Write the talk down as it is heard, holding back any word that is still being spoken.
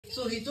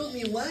So he told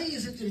me, why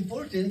is it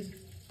important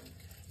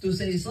to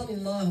say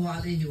sallallahu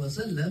alayhi wa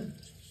sallam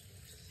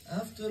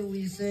after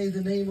we say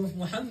the name of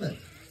Muhammad?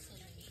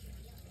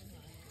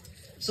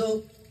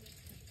 So,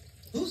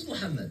 who's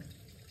Muhammad?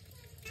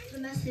 The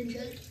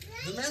messenger.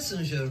 The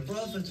messenger,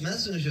 prophet,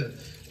 messenger.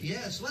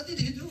 Yes, what did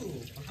he do,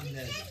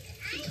 Muhammad?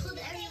 He told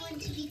everyone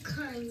to be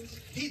kind.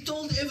 He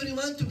told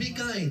everyone to be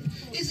kind.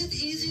 Is it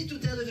easy to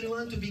tell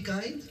everyone to be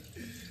kind?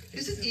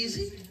 Is it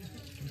easy?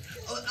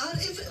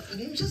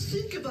 Just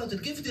think about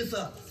it, give it a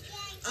thought.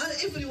 Are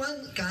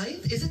everyone kind?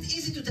 Is it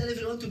easy to tell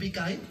everyone to be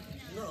kind?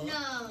 No.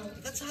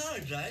 That's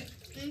hard, right?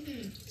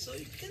 Mm-hmm. So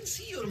you can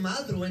see your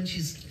mother when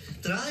she's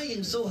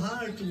trying so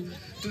hard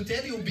to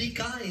tell you be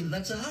kind.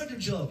 That's a harder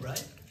job,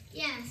 right?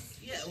 Yes.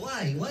 Yeah,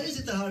 why? Why is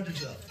it a harder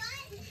job?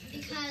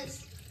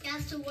 Because you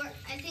have to work.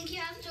 I think you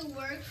have to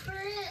work for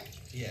it.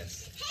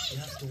 Yes, you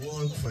have to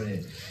work for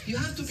it. You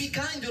have to be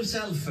kind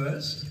yourself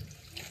first.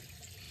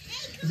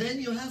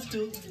 Then you have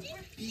to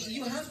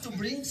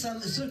bring a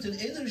certain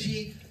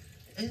energy,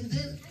 and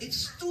then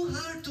it's too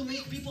hard to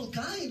make people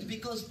kind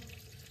because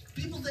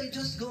people, they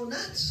just go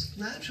nuts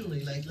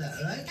naturally like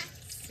that, right?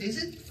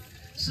 Is it?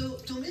 So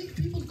to make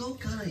people go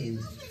kind,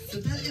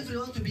 to tell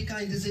everyone to be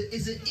kind, is it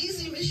an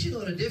easy mission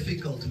or a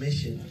difficult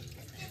mission?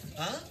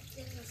 Huh?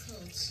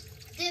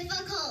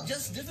 Difficult.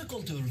 Just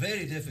difficult or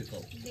very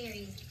difficult?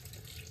 Very.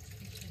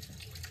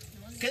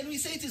 Can we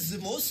say it is the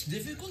most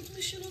difficult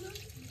mission on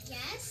earth?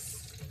 Yes.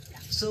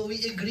 So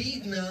we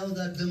agreed now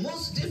that the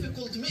most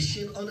difficult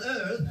mission on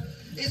earth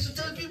is to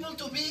tell people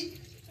to be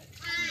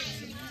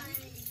Kind.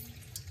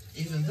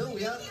 even though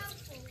we are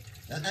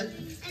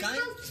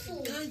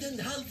helpful. kind and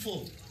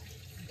helpful.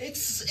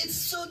 It's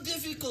so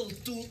difficult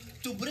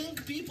to bring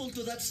people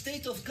to that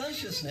state of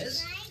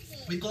consciousness.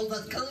 We call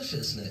that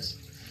consciousness.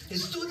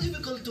 It's too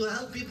difficult to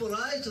help people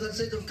rise to that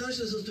state of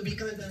consciousness to be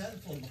kind and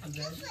helpful.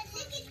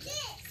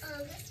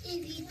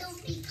 If you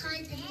don't be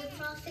kind, then the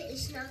Prophet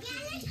is not going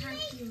to be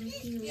happy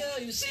with you. Yeah,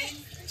 you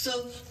see.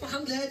 So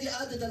Muhammad Hadi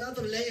added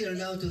another layer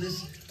now to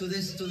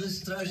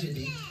this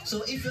tragedy.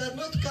 So if you are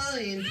not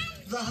kind,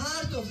 the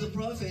heart of the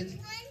Prophet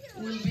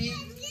will be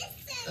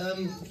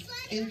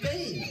in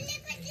pain.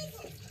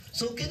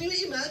 So can you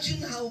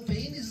imagine how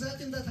pain is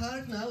that in that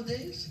heart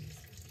nowadays?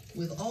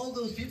 With all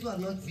those people are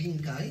not being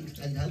kind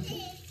and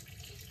helpful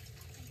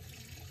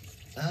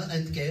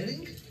and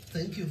caring.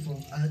 Thank you for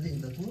adding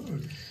that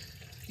word.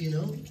 You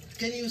know,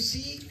 can you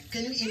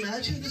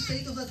imagine the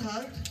state of that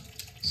heart?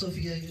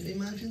 Sophia, you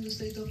imagine the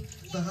state of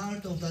the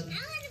heart of that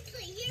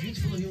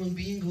beautiful human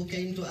being who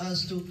came to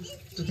us to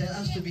tell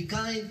us to be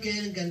kind,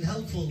 caring, and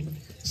helpful,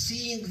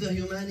 seeing the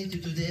humanity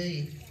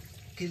today,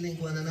 killing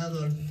one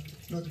another,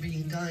 not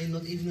being kind,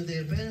 not even to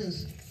their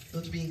parents,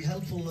 not being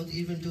helpful, not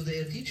even to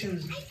their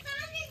teachers,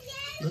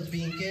 not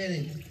being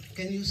caring.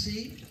 Can you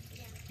see?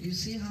 You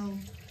see how?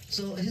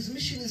 So his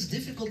mission is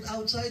difficult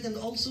outside and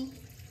also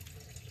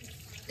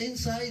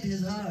inside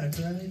his heart,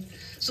 right?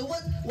 So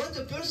what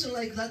a person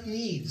like that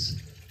needs?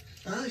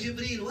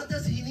 Jibreel, what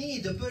does he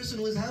need? A person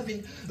who is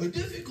having a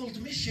difficult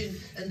mission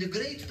and a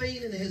great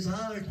pain in his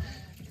heart.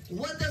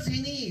 What does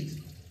he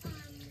need?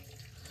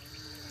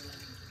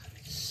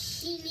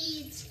 He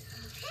needs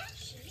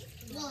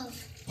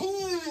love.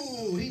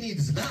 Oh, he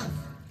needs love.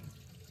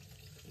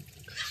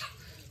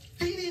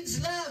 He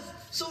needs love.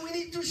 So we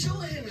need to show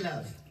him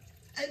love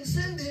and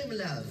send him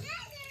love,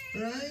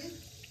 right?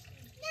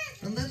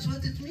 And that's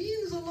what it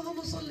means.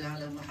 Allahumma salli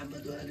ala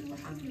Muhammad wa ali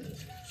Muhammad.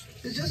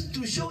 It's just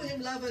to show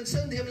him love and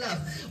send him love.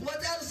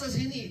 What else does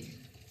he need?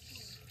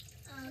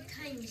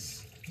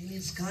 Kindness. He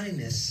needs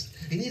kindness.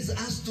 He needs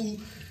us to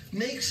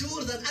make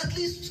sure that at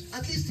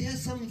least he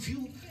has some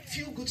few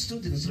good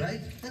students, right?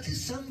 At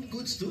least some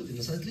good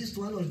students, at least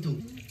one or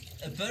two.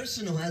 A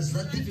person who has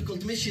that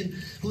difficult mission,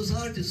 whose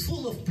heart is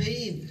full of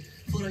pain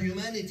for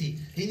humanity,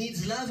 he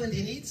needs love and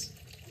he needs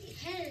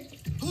Help.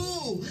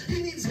 who?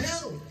 He needs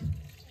help.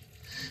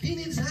 He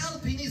needs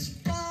help. He needs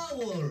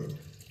power.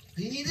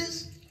 He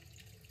needs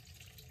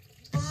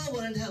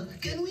power and help.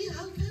 Can we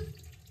help him?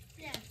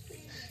 Yes.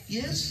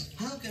 Yes.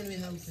 How can we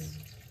help him?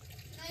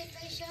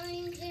 By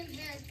showing him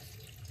help.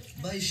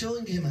 By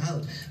showing him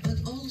help, but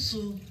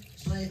also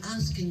by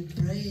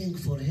praying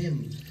for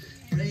him,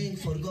 praying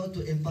for God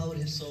to empower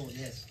his soul.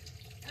 Yes.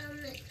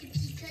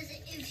 Because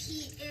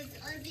if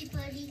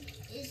everybody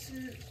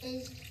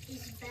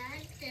is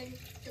bad, then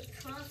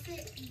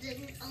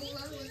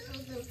Allah will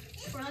tell the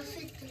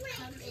Prophet to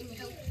come and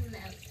help him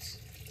out.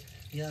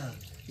 Yeah.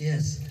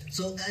 Yes.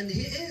 So, and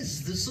he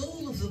is, the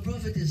soul of the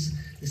Prophet is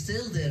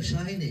still there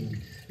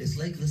shining. It's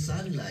like the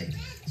sunlight.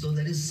 So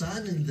there is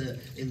sun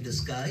in the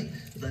sky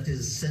that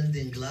is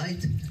sending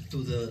light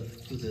to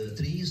the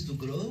trees to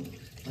grow.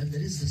 But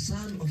there is the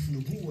sun of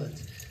Nubuwwat.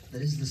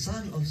 There is the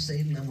sun of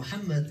Sayyidina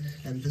Muhammad,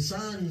 and the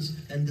suns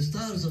and the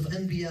stars of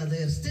Anbiya.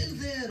 They are still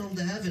there on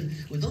the heaven.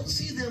 We don't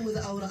see them with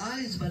our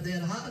eyes, but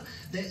the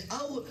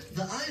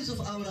eyes of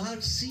our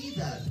hearts see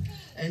that.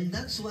 And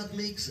that's what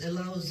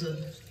allows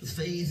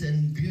faith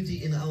and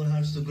beauty in our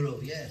hearts to grow.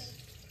 Yes.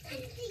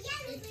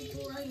 It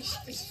belongs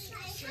to the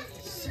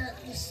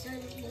son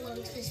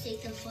belongs to the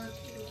state of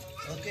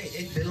Fatima. Okay,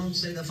 it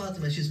belongs to the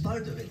Fatima. She's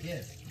part of it.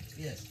 Yes,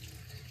 yes.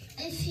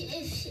 If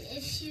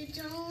you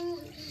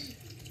don't,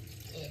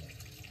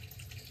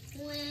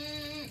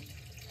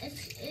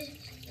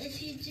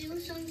 if you do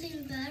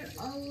something bad,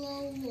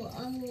 Allah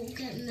will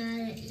get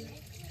mad at you.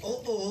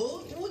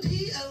 Would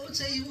he? I would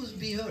say he would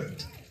be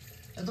hurt.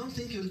 I don't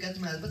think he will get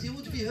mad, but he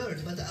would be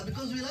hurt. But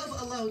because we love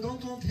Allah, we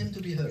don't want him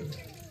to be hurt.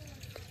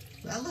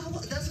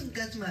 Allah doesn't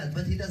get mad,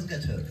 but he does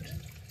get hurt.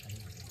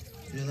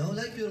 You know,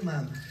 like your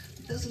mom,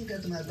 he doesn't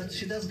get mad, but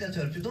she does get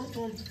hurt. You don't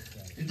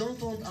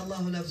want Allah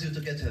who loves you to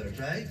get hurt,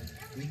 right?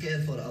 We care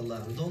for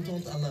Allah. We don't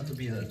want Allah to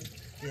be hurt.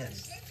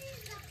 Yes. If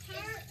we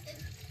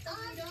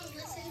don't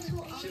listen to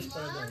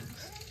Allah,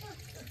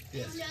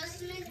 Yes. on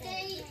Judgment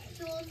Day,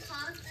 He will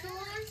talk to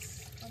us.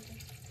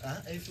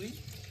 If we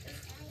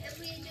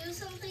do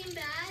something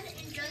bad,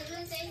 in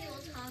Judgment Day, He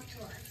will talk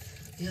to us.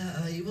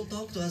 Yeah, he will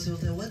talk to us. He will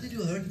say, "Why did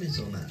you hurt me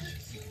so much?"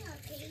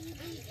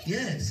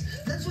 Yes,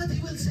 that's what he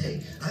will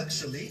say.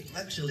 Actually,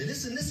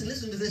 listen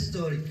to this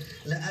story.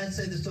 I'll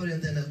say the story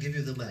and then I'll give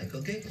you the mic,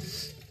 okay?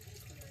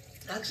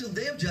 Actually,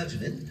 Day of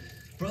Judgment,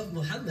 Prophet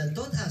Muhammad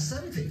taught us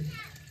something.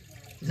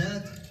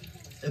 That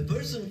a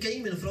person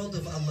came in front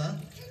of Allah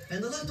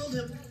and Allah told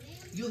him,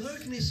 "You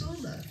hurt me so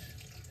much.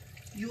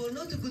 You are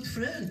not a good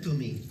friend to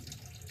me.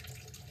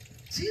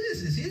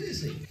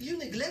 Seriously. You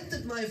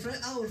neglected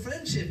our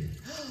friendship."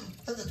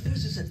 And that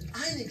person said,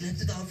 "I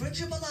neglected our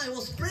friendship, Allah. I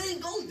was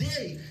praying all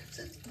day." He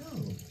said, "No.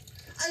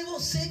 I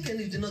was sick and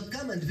you did not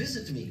come and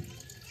visit me."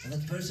 And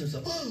that person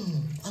said,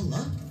 "Oh,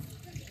 Allah,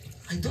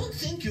 I don't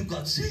think you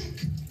got sick.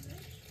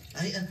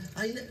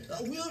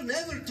 We were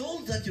never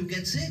told that you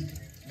get sick."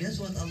 Guess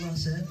what Allah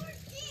said?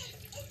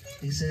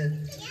 He said,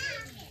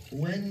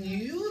 "When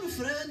your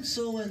friend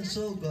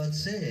so-and-so got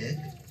sick,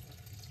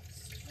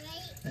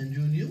 and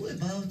you knew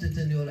about it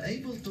and you were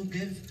able to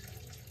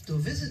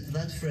visit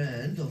that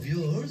friend of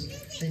yours,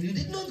 and you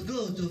did not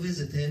go to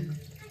visit him,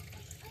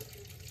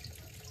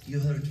 you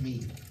hurt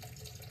me.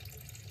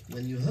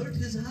 When you hurt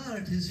his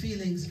heart, his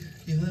feelings,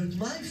 you hurt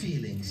my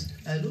feelings."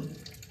 Hello?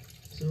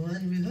 So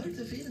when we hurt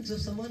the feelings of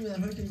someone, we are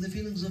hurting the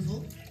feelings of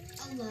who?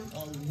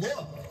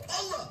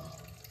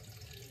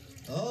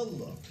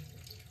 Allah.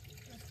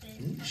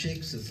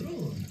 Shakes the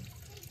throne.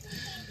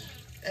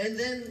 And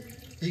then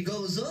he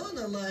goes on,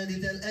 Allah, and he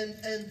tells,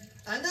 and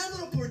another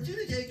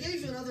opportunity, I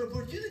gave you another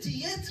opportunity,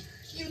 yet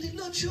you did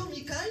not show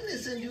me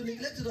kindness and you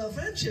neglected our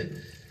friendship.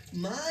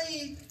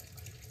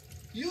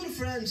 Your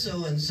friend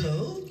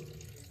so-and-so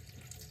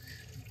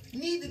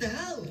needed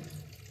help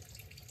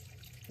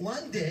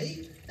one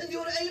day, and you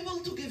were able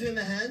to give him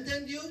a hand,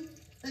 and you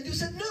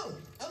said, "No,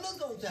 I'm not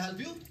going to help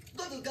you.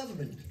 Go to the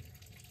government."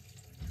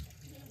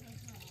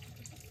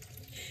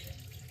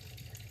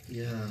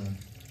 Yeah.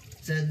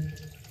 Said,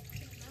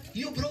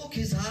 "You broke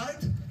his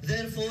heart,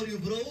 therefore you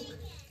broke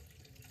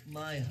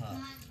my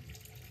heart."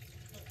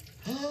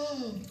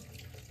 Oh,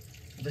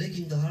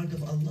 breaking the heart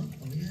of Allah?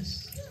 Oh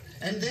yes.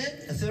 And then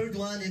a third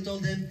one, he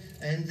told him,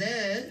 "And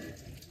then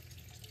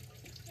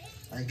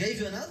I gave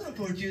you another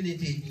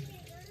opportunity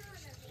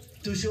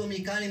to show me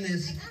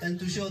kindness and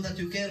to show that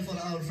you care for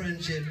our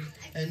friendship.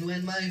 And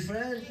when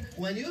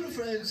your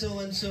friend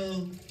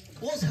so-and-so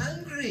was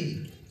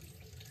hungry,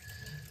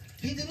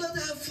 he did not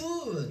have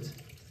food,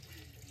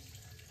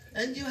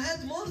 and you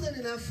had more than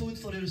enough food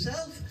for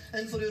yourself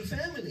and for your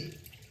family,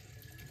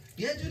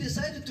 yet you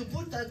decided to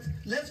put that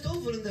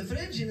leftover in the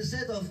fridge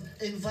instead of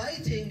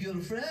inviting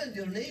your friend,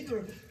 your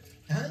neighbor,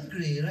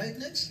 hungry right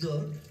next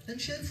door, and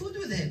share food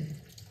with him.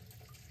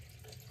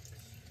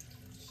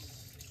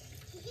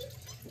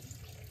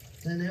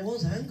 Then I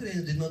was hungry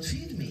and did not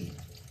feed me.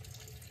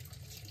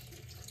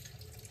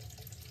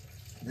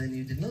 Then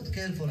you did not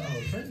care for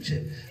our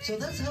friendship." So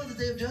that's how the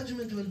Day of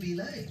Judgment will be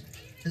like.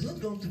 He's not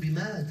going to be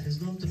mad. He's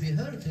going to be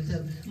hurt. He'll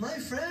tell, "My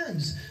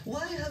friends,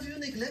 why have you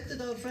neglected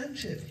our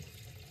friendship?"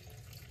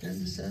 You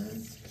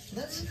understand?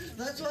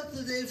 That's what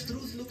the Day of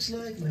Truth looks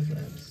like, my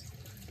friends.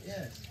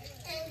 Yes.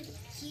 And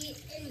he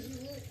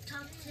won't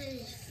talk to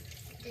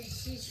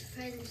his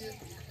friends.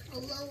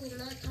 Allah will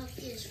not talk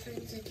to his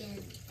friends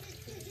again.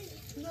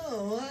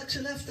 No,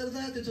 actually after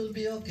that it will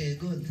be okay,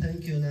 good,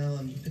 thank you now.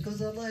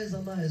 Because Allah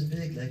is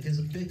big, like He's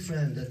a big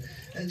friend.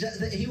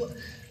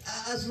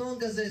 As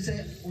long as they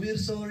say, "We're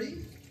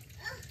sorry,"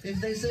 if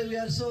they say, "We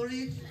are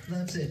sorry,"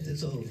 that's it,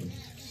 it's over.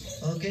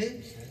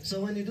 Okay? So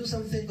when you do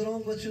something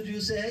wrong, what should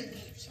you say?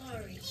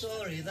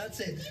 Sorry, that's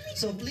it.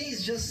 So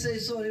please just say,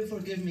 "Sorry,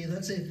 forgive me,"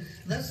 that's it.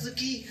 That's the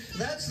key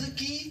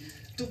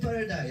to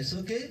paradise,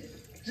 okay?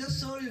 Just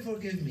sorry,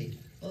 forgive me.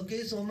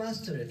 Okay, so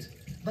master it.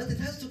 But it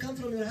has to come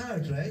from your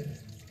heart, right?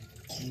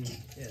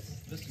 Yes.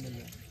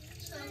 Bismillah.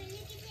 So,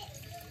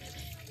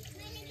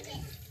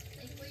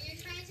 like what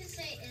you're trying to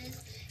say is,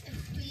 if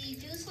we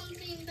do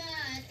something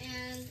bad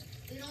and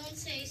we don't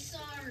say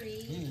sorry,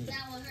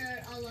 that will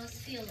hurt Allah's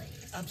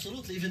feelings.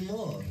 Absolutely, even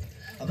more.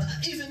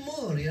 Even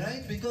more,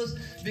 right?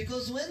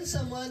 Because when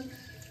someone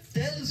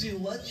tells you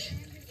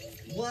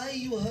why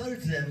you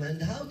hurt them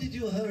and how did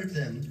you hurt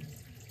them,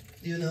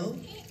 you know,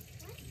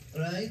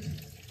 right?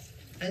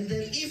 And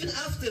then even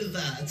after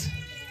that,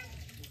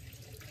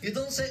 you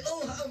don't say,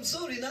 oh, I'm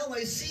sorry, now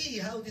I see,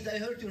 how did I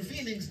hurt your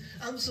feelings?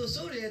 I'm so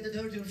sorry I did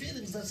hurt your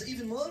feelings. That's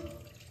even more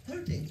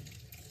hurting,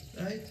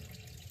 right?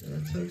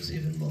 That hurts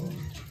even more.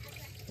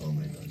 Oh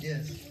my God,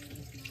 yes.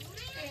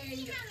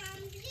 And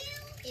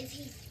if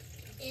he,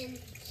 and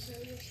so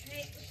you're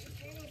trying to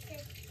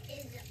say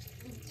is,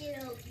 you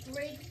know,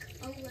 break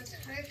Allah's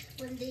heart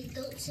when they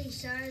don't say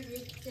sorry,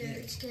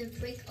 it's going to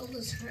break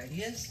Allah's heart.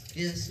 Yes,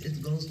 yes,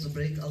 it goes to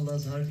break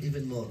Allah's heart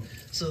even more.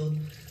 So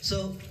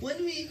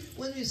when we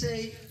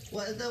say,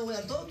 well, now we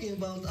are talking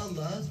about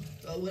Allah,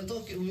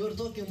 we were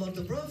talking about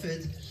the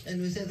Prophet, and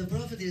we say the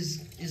Prophet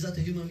is that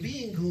a human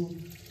being who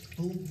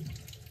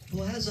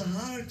has a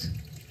heart,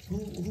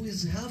 who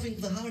is having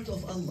the heart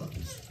of Allah.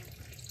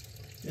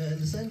 You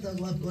understand that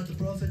what the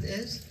Prophet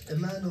is? A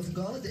man of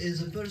God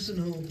is a person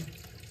who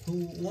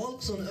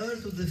walks on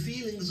earth with the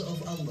feelings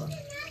of Allah.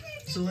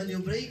 So when you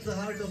break the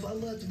heart of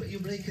Allah, you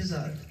break his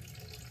heart,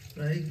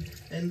 right?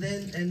 And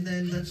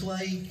then that's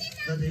why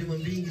that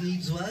human being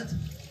needs what?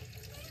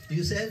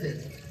 You said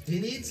it. He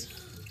needs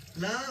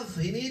love.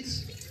 He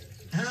needs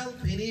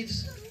help. He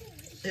needs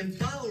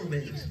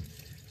empowerment.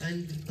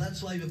 And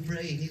that's why we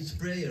pray. He needs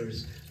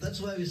prayers. That's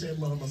why we say,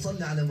 Allahumma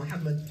salli ala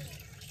Muhammad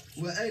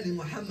wa ali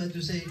Muhammad.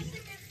 You say,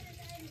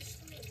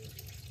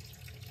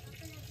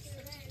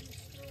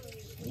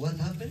 what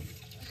happened?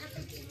 What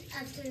happened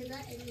after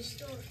that in the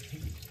story?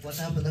 What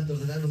happened after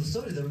the end of the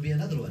story? There will be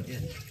another one, yeah.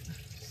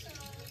 So,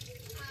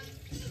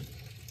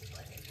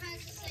 what you're trying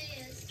to say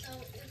is, so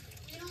if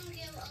we don't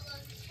give Allah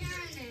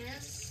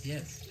careness,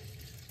 Yes.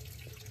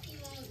 He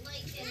won't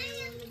like it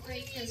and it will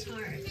break His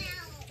heart.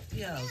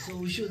 Yeah, so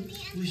we should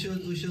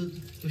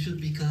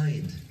be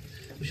kind.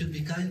 We should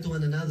be kind to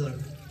one another.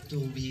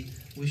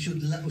 We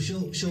should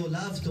show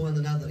love to one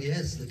another.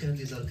 Yes, the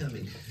candies are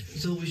coming.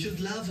 So we should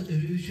love.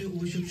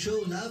 We should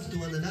show love to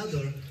one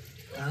another.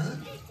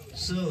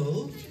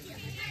 So,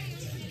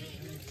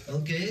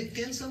 okay,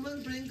 can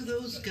someone bring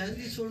those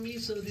candies for me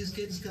so these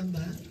kids come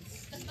back?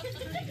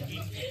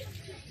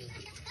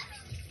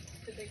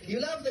 You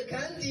love the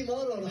candy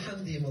more or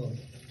Hamdi more?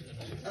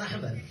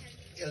 Ahmed,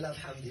 you love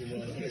Hamdi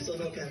more. Okay, so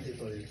no candy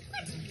for you.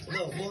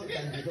 No, more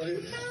candy for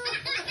you.